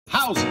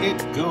How's it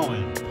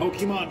going,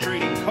 Pokemon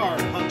trading card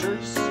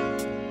hunters?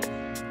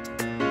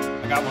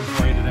 I got one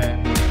for you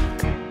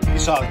today. You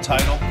saw the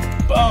title.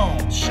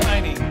 Boom!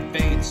 Shining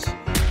Fates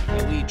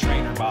Elite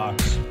Trainer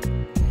Box.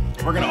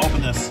 We're going to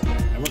open this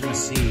and we're going to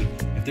see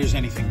if there's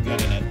anything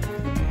good in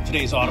it.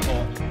 Today's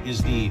audible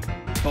is the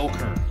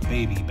Boker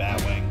Baby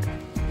Batwing.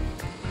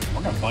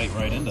 We're going to bite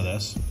right into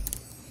this.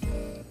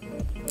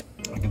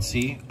 I can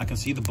see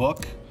the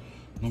book.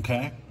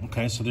 Okay,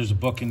 so there's a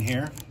book in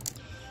here.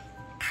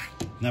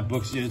 And that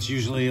book, it's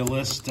usually a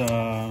list,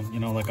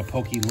 like a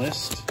Poke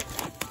list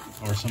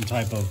or some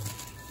type of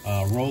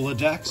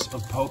Rolodex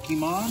of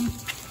Pokemon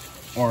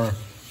or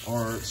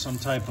some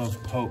type of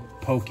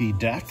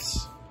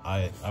Pokédex,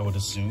 I would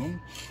assume.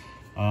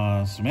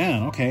 So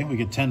man, okay, we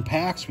get 10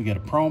 packs, we get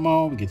a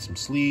promo, we get some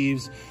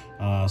sleeves,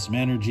 some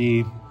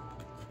energy,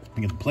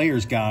 we get the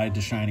player's guide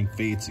to Shining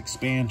Fates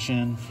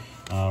expansion,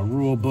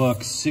 rule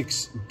book,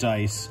 6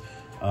 dice,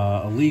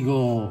 a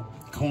legal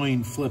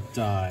coin flip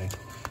die,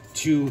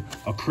 2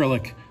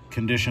 acrylic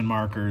condition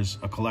markers,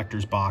 a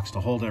collector's box to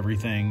hold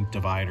everything,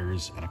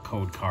 dividers, and a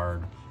code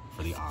card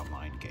for the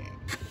online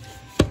game.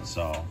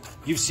 So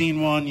you've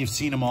seen one, you've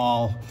seen them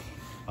all.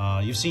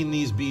 You've seen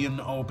these being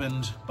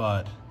opened,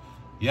 but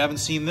you haven't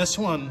seen this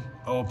one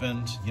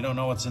opened. You don't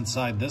know what's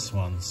inside this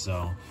one,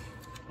 so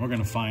we're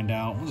gonna find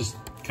out. We'll just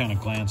kind of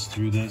glance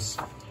through this.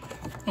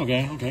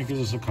 Okay,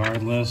 gives us a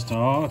card list.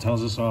 Oh, it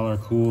tells us all our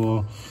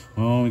cool.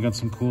 Oh, we got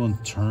some cool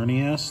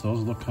Eternius. Those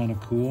look kind of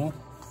cool.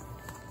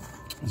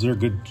 Is there a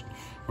good?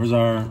 Where's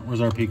our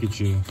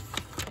Pikachu?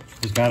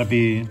 There's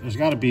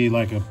gotta be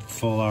like a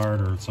full art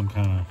or some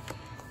kind of.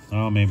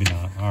 Oh, maybe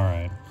not. All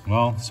right.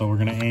 Well, so we're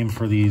gonna aim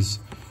for these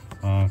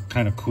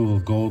kind of cool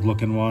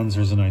gold-looking ones.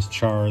 There's a nice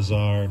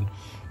Charizard.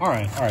 All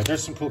right.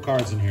 There's some cool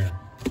cards in here.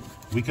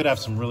 We could have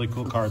some really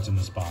cool cards in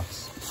this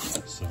box.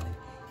 So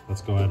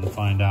let's go ahead and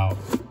find out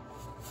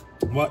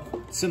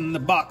what's in the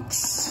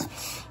box.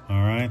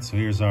 All right. So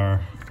here's our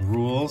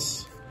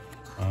rules.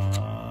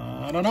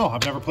 I don't know.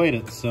 I've never played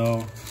it,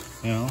 so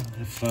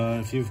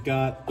if you've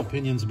got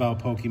opinions about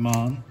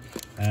Pokemon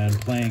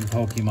and playing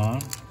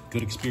Pokemon,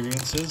 good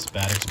experiences,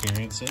 bad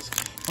experiences,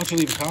 why don't you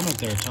leave a comment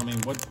there? Tell me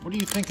what do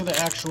you think of the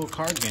actual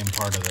card game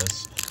part of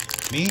this?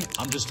 Me,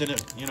 I'm just in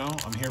it.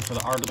 I'm here for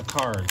the art of the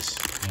cards.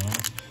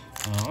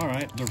 All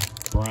right, they're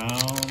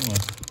brown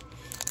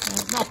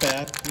with not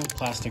bad, little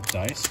plastic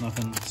dice,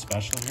 nothing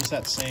special. Here's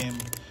that same,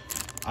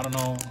 I don't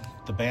know,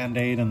 the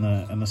Band-Aid and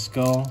the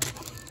skull.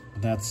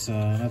 That's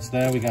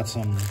there. We got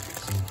some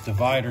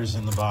dividers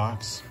in the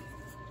box.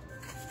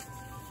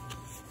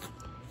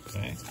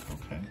 Okay.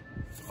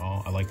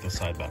 Oh, I like this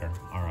side better.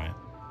 All right.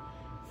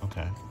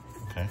 Okay.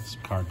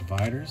 Some card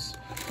dividers.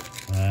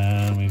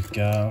 And we've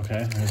got,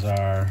 here's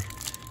our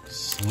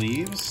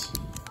sleeves.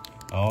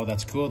 Oh,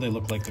 that's cool. They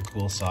look like the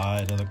cool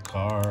side of the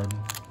card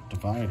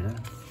divider.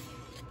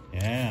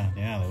 Yeah,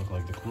 they look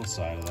like the cool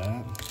side of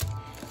that.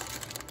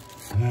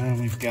 And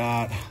we've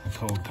got a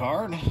code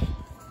card.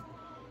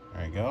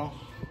 There you go.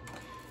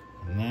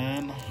 And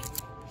then,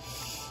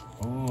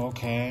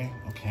 okay,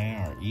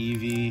 our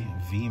Eevee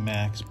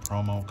VMAX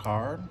promo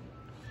card.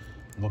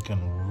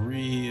 Looking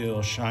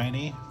real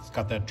shiny. It's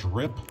got that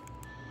drip.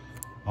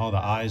 Oh,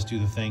 the eyes do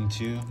the thing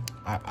too.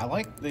 I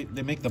like, they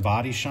make the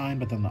body shine,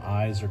 but then the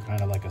eyes are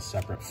kind of like a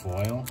separate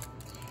foil.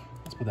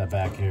 Let's put that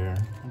back here.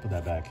 I'll put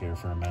that back here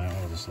for a minute.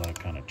 We'll just let it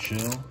kind of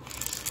chill.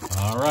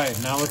 All right,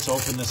 now let's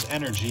open this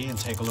energy and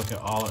take a look at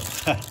all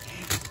of it.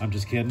 I'm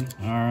just kidding.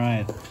 All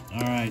right.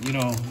 You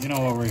know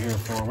what we're here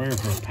for. We're here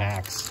for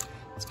packs.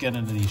 Let's get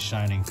into these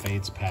Shining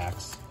Fates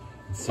packs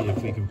and see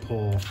if we can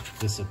pull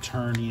this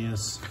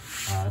Eternius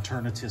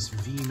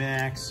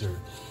VMAX or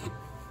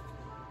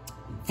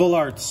full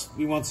arts.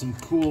 We want some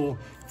cool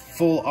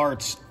full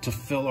arts to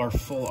fill our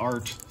full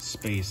art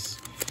space.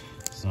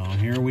 So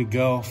here we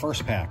go.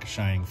 First pack,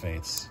 Shining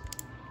Fates.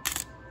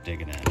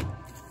 Digging in.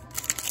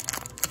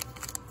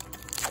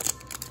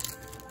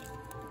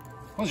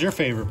 What's your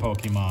favorite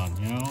Pokemon?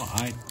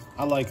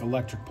 I like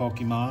electric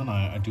Pokemon.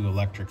 I do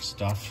electric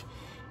stuff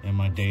in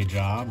my day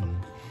job,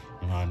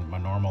 and my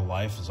normal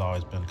life has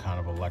always been kind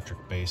of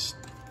electric-based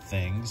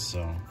things.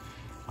 So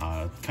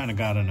kind of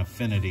got an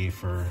affinity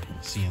for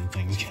seeing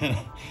things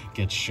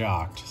get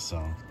shocked.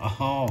 So,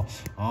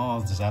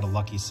 oh, is that a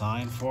lucky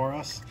sign for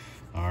us?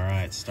 All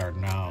right,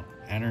 starting out,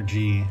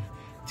 Energy,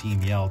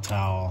 Team Yell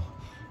Towel.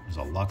 There's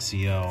a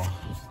Luxio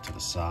to the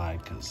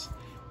side because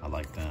I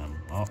like them.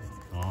 Oh,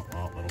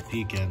 little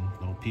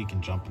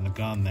peeking, jumping the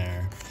gun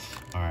there.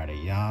 All right, a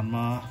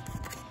Yanma,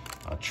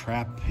 a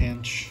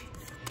Trapinch,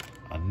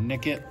 a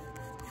Nickit,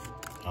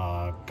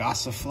 a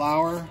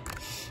Gossiflower.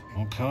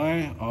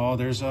 Okay. Oh,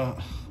 there's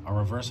a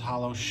reverse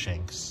hollow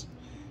Shinx.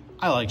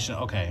 I like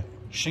Shinx. Okay,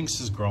 Shinx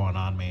is growing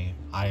on me.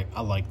 I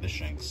like the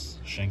Shinx.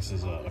 Shinx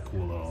is a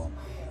cool little,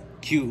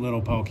 cute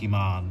little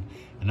Pokemon.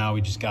 And now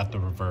we just got the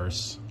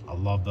reverse. I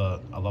love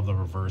the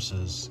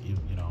reverses.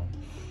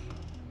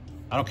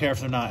 I don't care if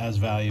they're not as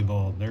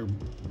valuable.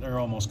 They're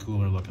almost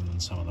cooler looking than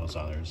some of those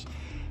others.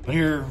 But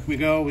here we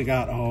go. We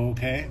got,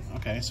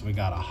 so we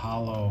got a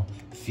hollow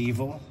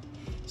Thievul.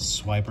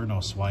 Swiper, no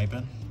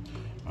swiping.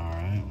 All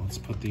right, let's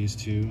put these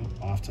two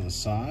off to the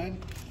side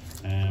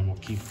and we'll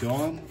keep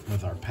going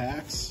with our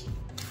packs.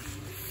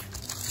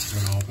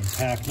 We're gonna open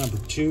pack number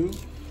 2.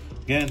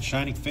 Again,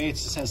 Shining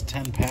Fates, this has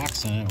 10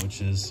 packs in it,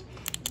 which is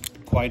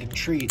quite a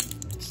treat.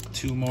 It's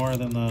 2 more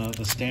than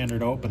the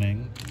standard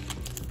opening.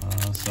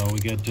 So we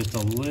get just a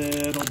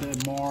little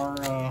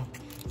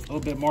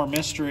bit more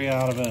mystery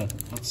out of it.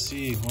 Let's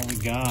see what we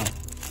got.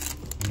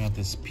 We got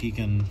this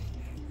Pekin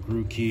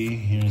Grookey.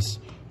 Here's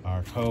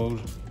our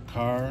code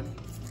card.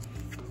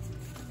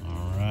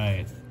 All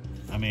right.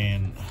 I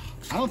mean,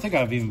 I don't think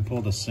I've even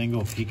pulled a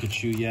single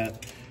Pikachu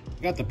yet.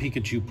 I got the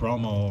Pikachu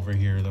promo over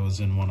here that was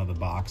in one of the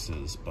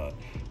boxes, but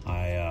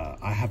I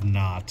have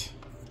not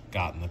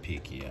gotten the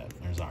Pikachu yet.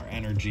 There's our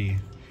energy.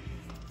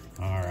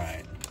 All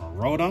right, our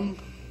Rotom,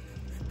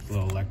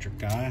 little electric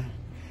guy.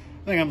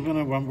 I think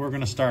we're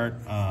gonna start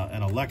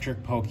an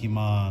electric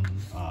Pokemon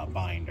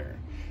binder.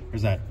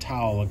 There's that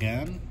Towel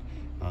again,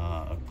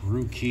 a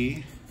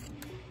Grookey,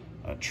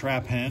 a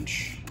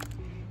Trapinch,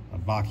 a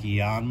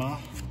Bakiyanma.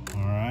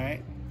 All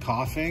right,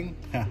 Coughing.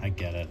 I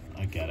get it.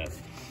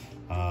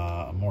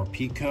 More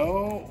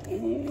Pico.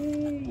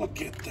 Ooh,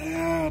 look at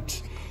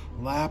that.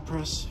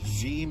 Lapras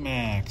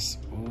VMAX.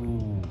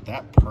 Ooh,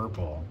 that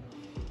purple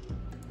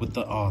with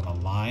the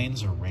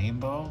lines are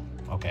rainbow.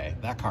 Okay,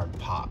 that card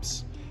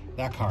pops.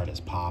 That card is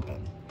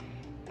popping.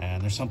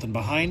 And there's something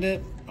behind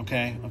it.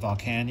 Okay, a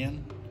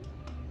Volcanion.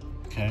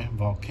 Okay,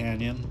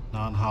 Volcanion,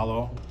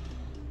 non-hollow.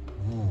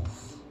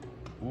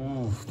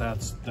 Oof,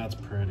 that's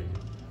pretty.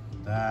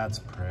 That's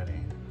pretty.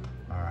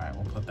 All right,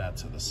 we'll put that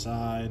to the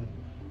side.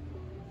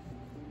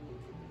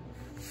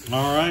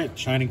 All right,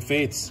 Shining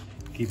Fates,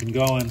 keeping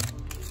going.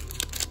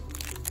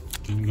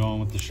 Keeping going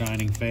with the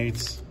Shining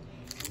Fates.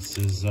 This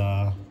is,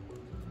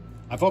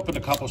 I've opened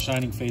a couple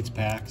Shining Fates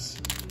packs,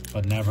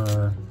 but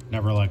never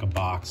like a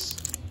box,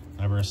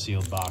 never a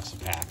sealed box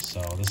of packs.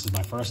 So this is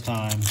my first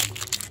time.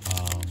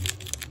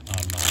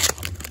 I'm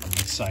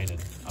excited.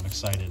 I'm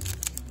excited.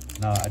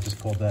 No, I just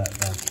pulled that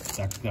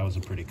was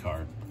a pretty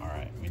card. All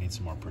right, we need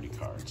some more pretty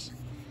cards.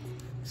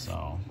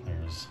 So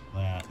there's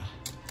that.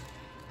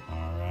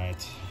 All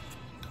right,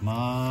 come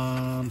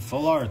on,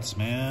 full arts,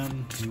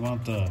 man. We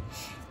want the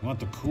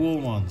cool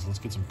ones. Let's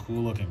get some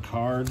cool looking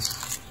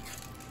cards.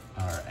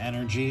 Our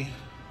energy.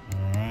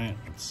 All right,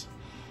 let's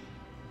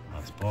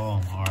pull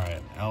them. All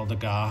right,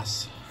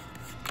 Eldegoss,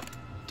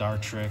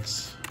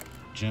 Dartrix,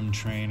 Gym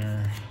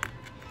Trainer,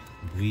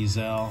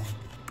 Weasel,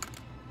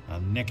 a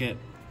Nickit,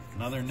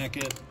 another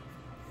Nickit,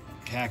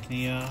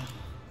 Cacnea,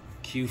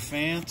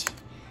 Qfant,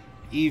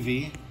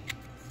 Eevee.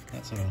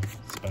 That's a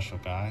special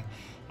guy.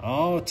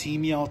 Oh,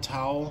 Team Yell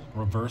Towel,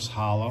 reverse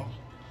hollow.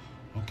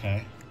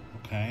 Okay,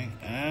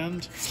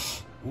 and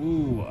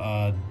ooh,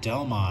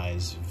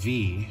 Delmise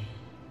V.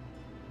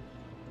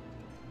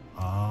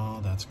 Oh,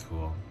 that's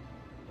cool.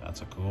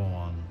 That's a cool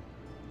one.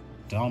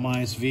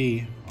 Delmise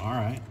V. All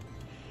right.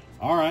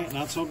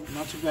 Not too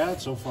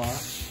bad so far.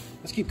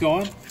 Let's keep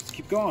going.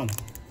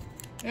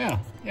 Yeah,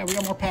 we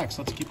got more packs.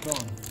 Let's keep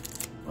going.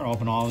 We're gonna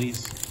open all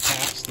these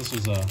packs. This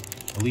is a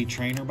Elite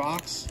Trainer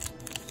box.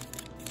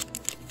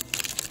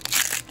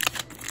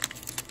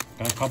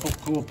 Got a couple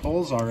cool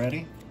pulls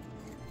already.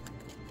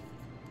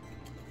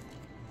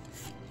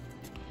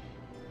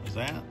 What's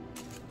that?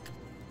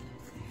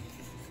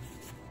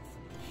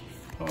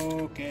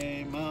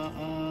 Pokemon.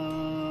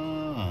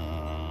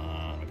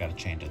 We gotta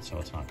change it so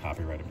it's not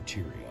copyrighted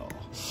material.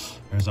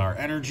 There's our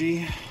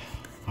energy.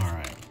 All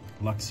right,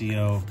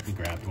 Luxio, we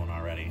grabbed one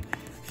already.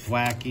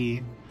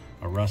 Thwackey,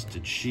 a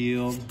Rusted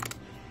Shield,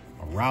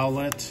 a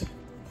Rowlet, a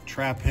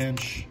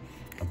Trapinch,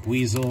 a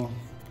Buizel,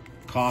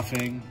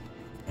 Coughing,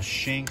 a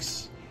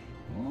Shinx.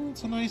 Oh,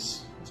 it's a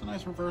nice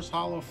reverse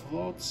hollow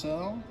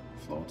Floatzel.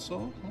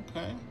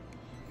 Okay.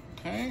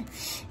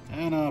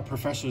 And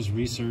Professor's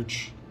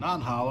Research,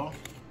 non-hollow.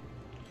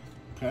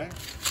 Okay.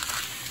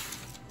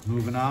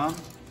 Moving on.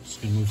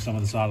 Just gonna move some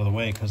of this out of the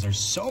way because there's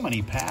so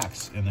many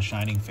packs in the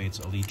Shining Fates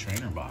Elite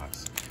Trainer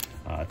box.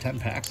 10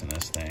 packs in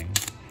this thing,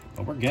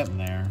 but we're getting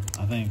there.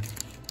 I think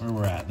where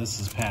we're at, this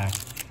is pack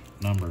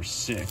number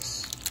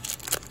 6.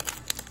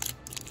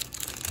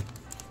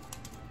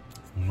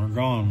 And we're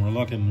going, we're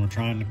looking, we're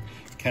trying to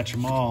catch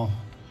them all.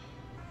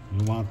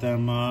 We want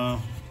them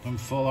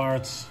full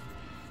arts.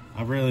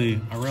 I really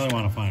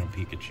want to find a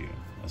Pikachu.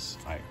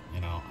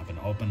 I've been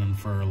opening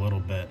for a little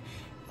bit.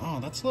 Oh,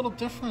 that's a little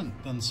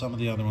different than some of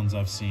the other ones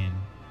I've seen.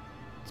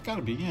 It's got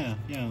to be, yeah.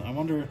 I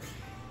wonder.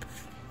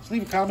 Just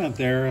leave a comment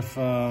there if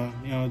the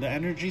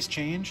energies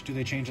change. Do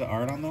they change the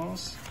art on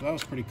those? That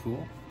was pretty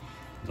cool.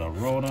 There's a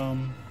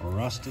Rotom, a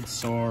Rusted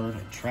Sword,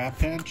 a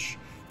Trapinch,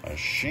 a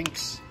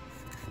Shinx,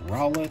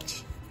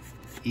 Rowlet,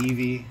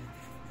 Eevee,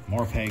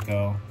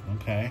 Morpeko.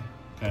 Okay.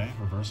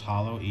 Reverse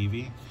hollow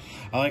Eevee.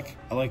 I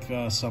like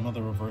some of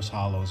the reverse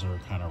hollows are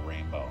kind of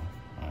rainbow.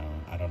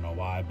 I don't know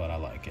why, but I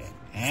like it.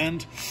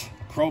 And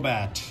a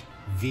Crobat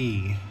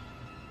V.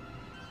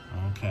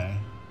 Okay.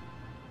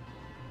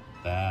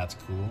 That's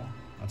cool.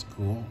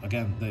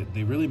 Again,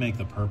 they really make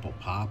the purple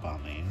pop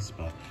on these,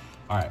 but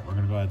all right, we're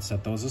gonna go ahead and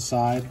set those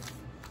aside.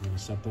 We're gonna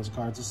set those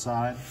cards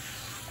aside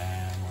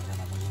and we're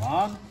gonna move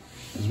on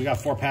because we got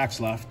 4 packs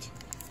left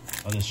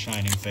of this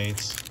Shining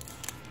Fates.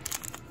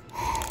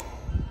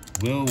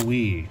 Will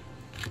we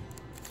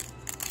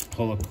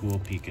pull a cool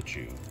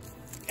Pikachu?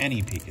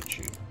 Any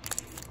Pikachu?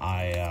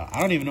 I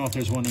don't even know if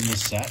there's one in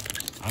this set.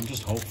 I'm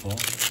just hopeful.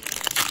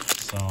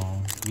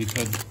 So we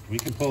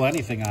could pull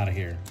anything out of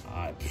here.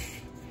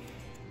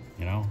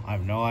 You know, I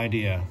have no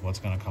idea what's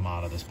gonna come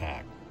out of this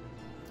pack.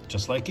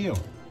 Just like you.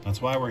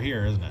 That's why we're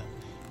here, isn't it?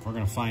 We're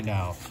gonna find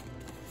out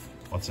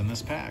what's in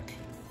this pack.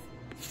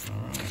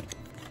 All right.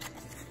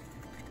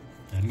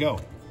 And go.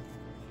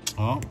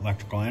 Oh,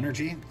 Electrical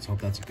Energy. Let's hope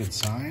that's a good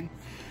sign.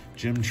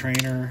 Gym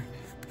Trainer,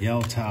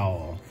 Yell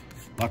Towel,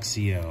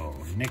 Luxio,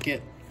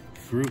 Nickit,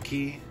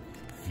 Grookey,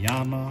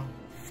 Yanma,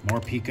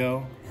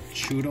 Morpeko,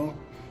 Choodle.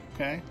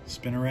 Okay,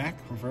 Spinarak,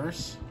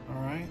 reverse.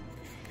 All right.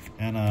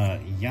 And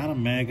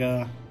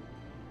Yanamega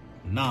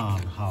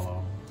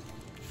non-hollow.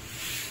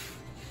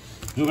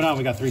 Moving on,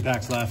 we got 3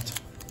 packs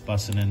left.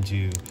 Busting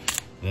into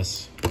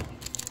this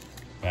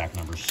pack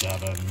number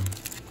 7.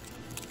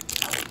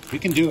 We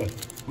can do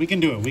it. We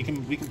can do it. We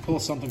can pull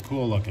something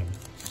cool looking.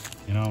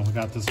 You know, we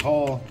got this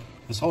whole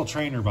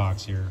trainer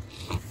box here.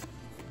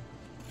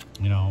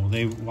 You know,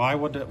 why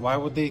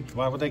would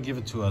they give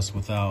it to us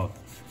without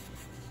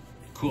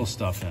cool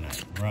stuff in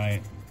it,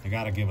 right? They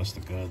gotta give us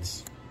the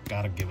goods.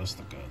 Gotta give us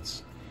the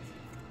goods.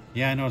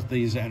 Yeah, I know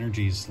these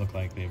energies look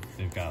like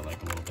they've got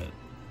like a little bit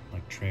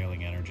like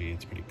trailing energy.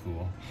 It's pretty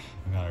cool.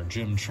 We got our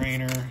Gym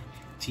Trainer,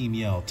 Team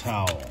Yell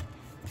Towel,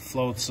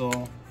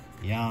 Floatzel,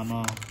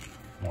 Yanma,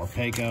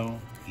 Morpeko,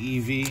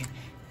 Eevee,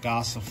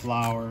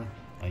 Gossiflower,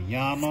 a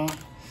Yanma.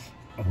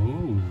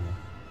 Ooh,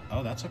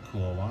 oh, that's a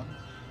cool one.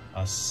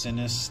 A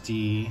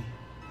Sinistea.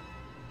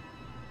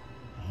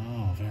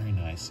 Oh, very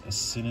nice. A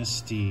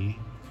Sinistea.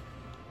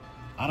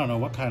 I don't know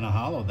what kind of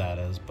hollow that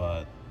is,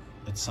 but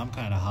it's some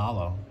kind of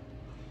hollow.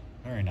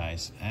 Very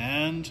nice.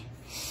 And,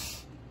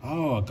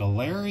 oh, a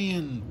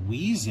Galarian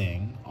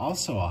Weezing,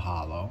 also a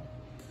hollow.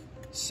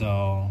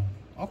 So,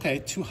 okay,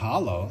 2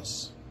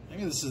 hollows.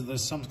 Maybe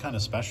there's some kind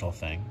of special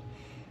thing.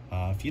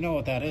 If you know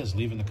what that is,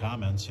 leave in the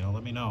comments. You know,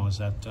 let me know. Is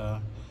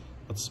that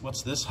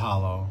what's this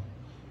hollow?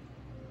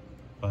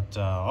 But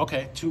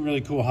okay, 2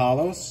 really cool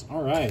hollows.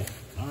 All right,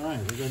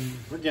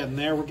 we're getting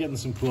there. We're getting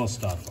some cool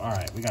stuff. All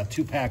right, we got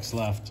 2 packs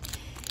left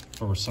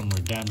for some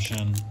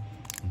redemption.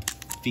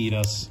 Feed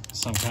us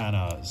some kind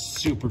of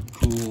super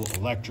cool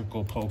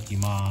electrical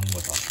Pokemon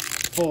with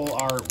a full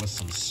art with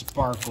some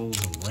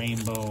sparkles and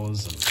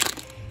rainbows and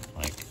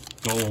like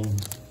gold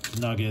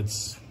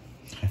nuggets.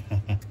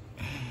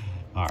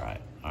 All right,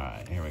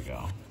 here we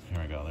go.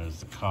 There's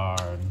the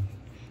card.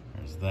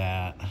 There's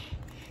that.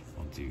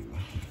 We'll do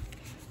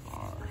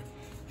our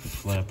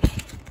flip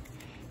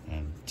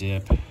and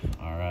dip.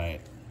 All right,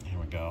 here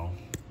we go.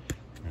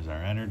 There's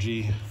our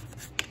energy.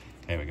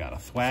 Okay, we got a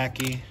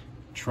Thwackey,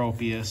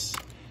 Tropius,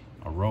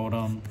 a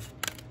Rotom,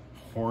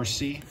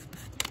 Horsey,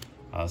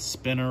 a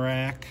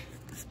Spinarak,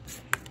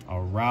 a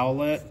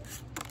Rowlet,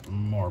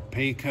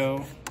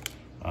 Morpeko,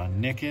 a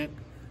Nickit,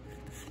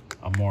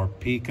 a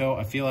Morpeko.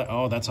 I feel like,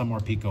 oh, that's a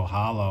Morpeko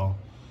hollow.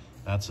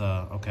 That's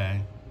a,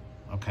 okay,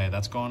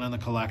 that's going in the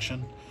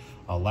collection.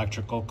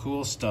 Electrical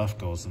cool stuff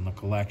goes in the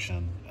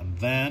collection. And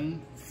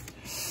then,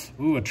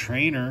 ooh, a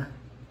trainer,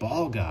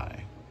 Ball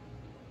Guy.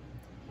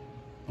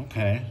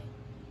 Okay.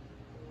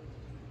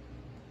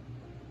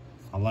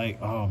 I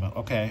like, oh,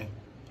 okay.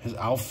 His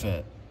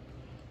outfit.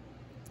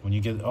 When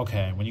you get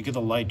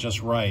the light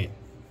just right,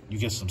 you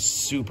get some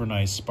super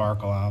nice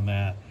sparkle on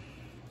that.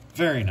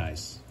 Very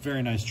nice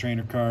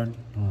trainer card.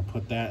 I'm gonna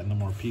put that in the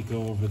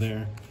Morpeko over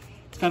there.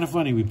 It's kind of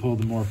funny, we pulled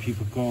the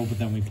Morpeko, but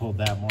then we pulled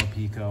that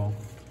Morpeko.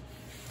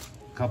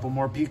 A couple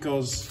more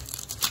Picos.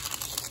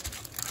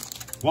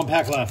 1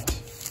 pack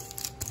left.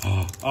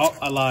 Oh,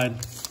 I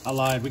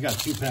lied. We got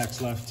 2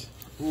 packs left.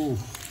 Ooh,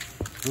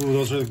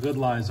 those are the good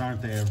lies,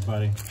 aren't they,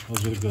 everybody?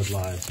 Those are the good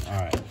lies. All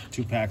right,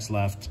 2 packs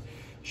left.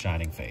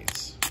 Shining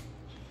Fates.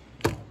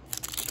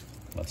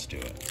 Let's do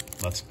it.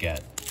 Let's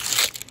get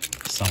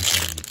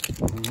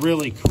something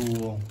really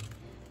cool.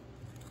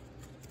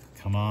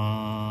 Come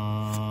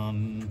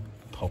on,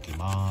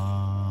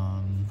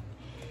 Pokemon.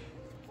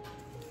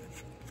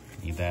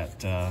 Need that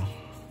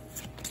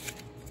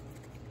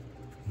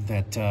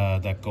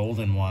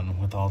golden one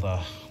with a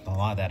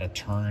lot of that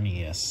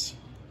Eternius.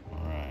 All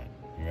right,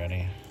 you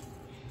ready?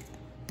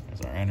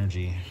 There's our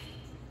energy.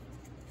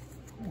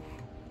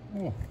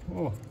 Ooh.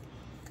 All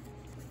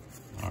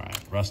right,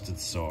 Rusted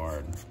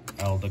Sword,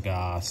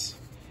 Eldegoss,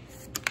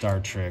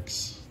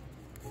 Dartrix,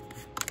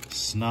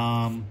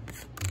 Snom,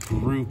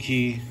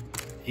 Grookey,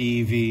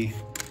 Eevee,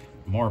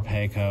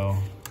 Morpeko,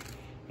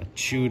 a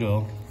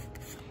Choodle.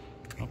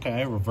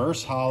 Okay,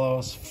 Reverse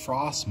Hollows,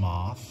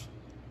 Frostmoth.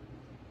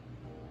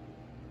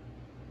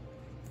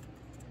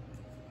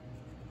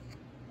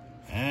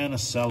 And a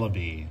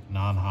Celebi,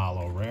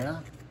 non-hollow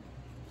rare.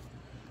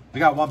 We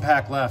got 1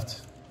 pack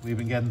left. We've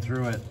been getting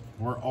through it.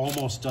 We're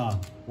almost done.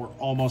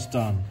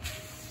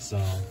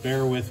 So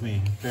bear with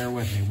me.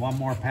 1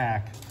 more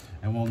pack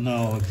and we'll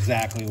know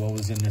exactly what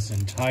was in this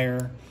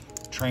entire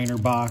trainer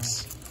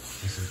box,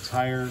 this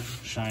entire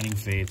Shining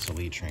Fates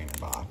Elite Trainer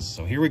box.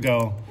 So here we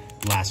go,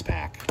 last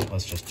pack.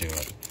 Let's just do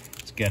it.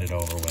 Let's get it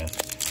over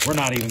with. We're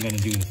not even gonna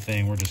do the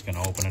thing, we're just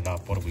gonna open it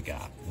up. What do we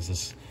got?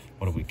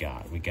 What do we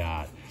got? We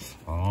got,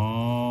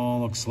 oh,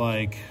 looks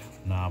like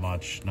not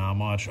much.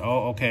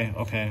 Oh,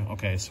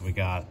 okay. So we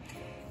got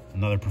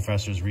another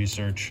Professor's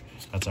Research.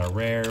 That's our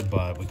rare,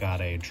 but we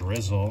got a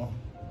Drizzle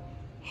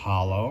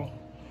Holo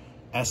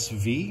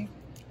SV.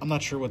 I'm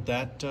not sure what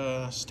that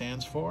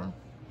stands for.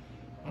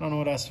 I don't know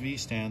what SV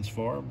stands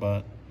for,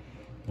 but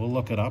we'll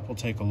look it up. We'll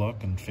take a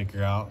look and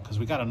figure out, because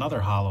we got another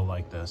holo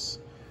like this.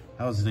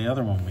 That was the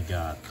other one we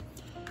got,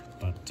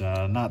 but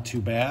not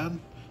too bad.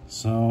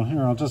 So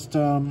here, I'll just,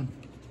 let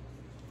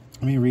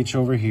me reach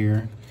over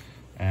here,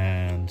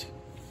 and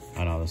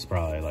I know this is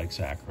probably like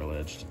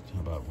sacrilege,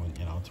 but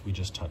you know, we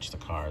just touched the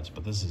cards,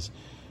 but this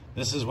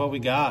is what we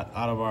got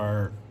out of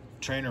our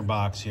trainer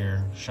box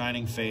here,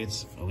 Shining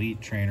Fates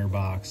Elite Trainer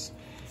box.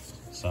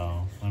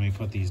 So let me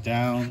put these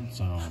down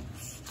so I don't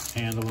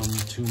handle them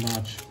too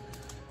much.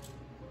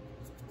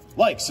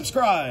 Like,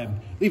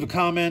 subscribe, leave a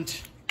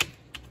comment.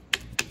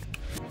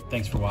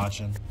 Thanks for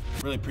watching.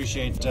 Really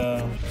appreciate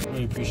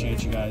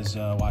you guys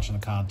watching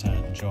the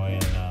content,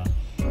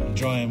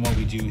 enjoying what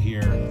we do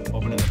here,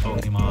 opening the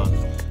Pokemon.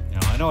 You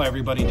know, I know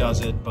everybody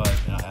does it, but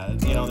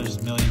you know,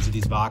 there's millions of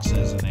these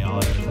boxes and they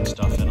all have different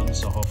stuff in them.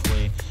 So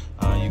hopefully,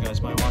 you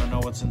guys might want to know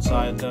what's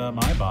inside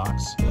my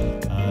box.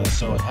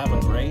 So have a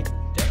great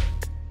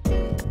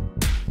day.